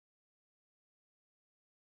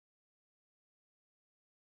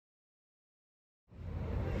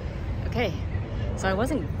Okay, so I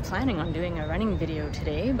wasn't planning on doing a running video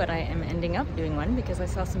today, but I am ending up doing one because I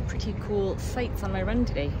saw some pretty cool sights on my run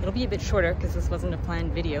today. It'll be a bit shorter because this wasn't a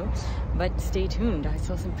planned video, but stay tuned. I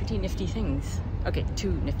saw some pretty nifty things. Okay,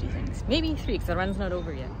 2 nifty things. Maybe 3 because the run's not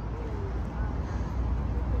over yet.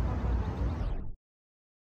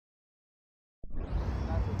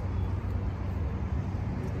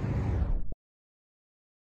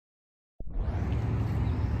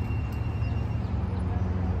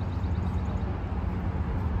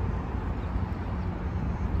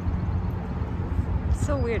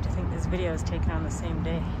 So weird to think this video is taken on the same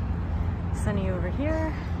day. Sunny over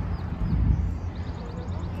here,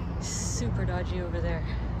 super dodgy over there.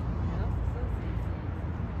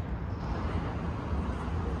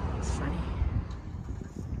 It's funny.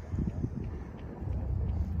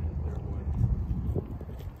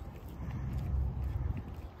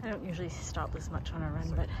 I don't usually stop this much on a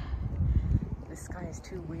run, but the sky is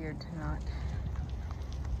too weird to not.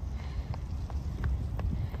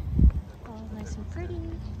 Nice and pretty.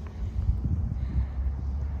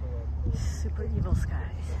 Super evil skies.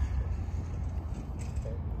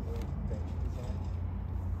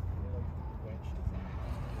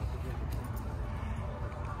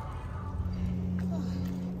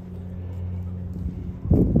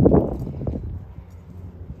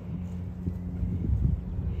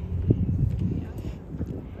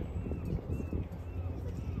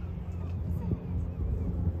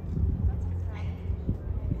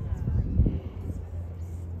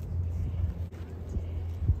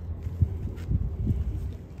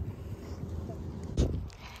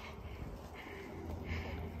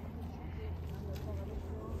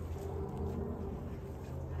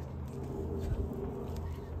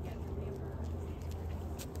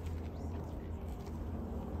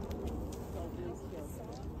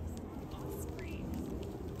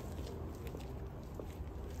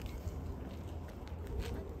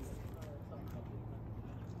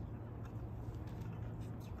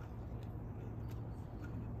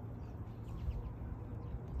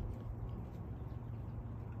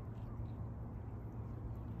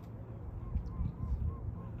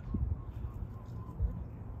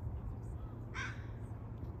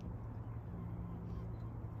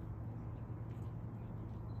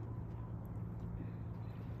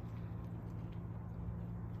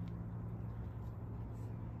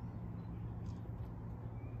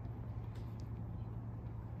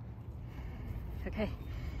 Okay,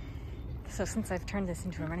 so since I've turned this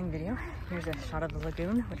into a running video, here's a shot of the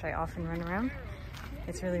lagoon, which I often run around.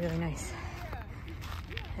 It's really, really nice.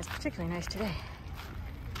 It's particularly nice today.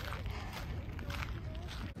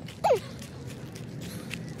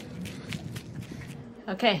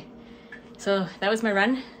 Okay, so that was my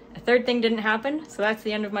run. A third thing didn't happen, so that's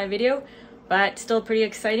the end of my video, but still pretty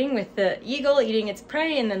exciting with the eagle eating its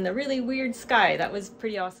prey and then the really weird sky. That was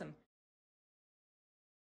pretty awesome.